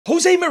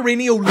Jose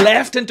Mourinho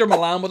left Inter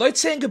Milan without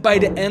saying goodbye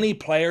to any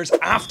players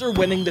after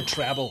winning the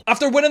treble.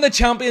 After winning the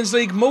Champions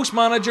League, most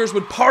managers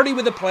would party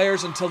with the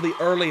players until the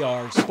early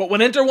hours. But when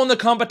Inter won the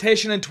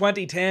competition in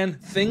 2010,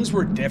 things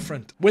were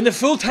different. When the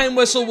full-time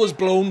whistle was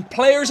blown,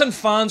 players and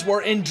fans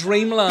were in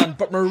dreamland,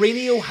 but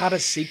Mourinho had a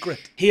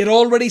secret. He had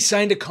already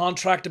signed a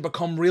contract to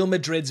become Real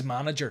Madrid's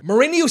manager.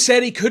 Mourinho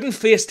said he couldn't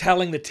face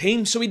telling the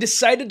team, so he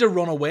decided to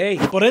run away.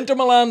 But Inter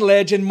Milan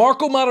legend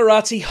Marco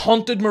Materazzi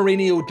hunted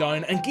Mourinho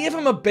down and gave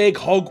him a big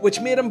hug,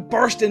 which made him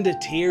burst into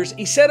tears.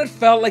 He said it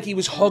felt like he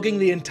was hugging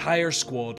the entire squad.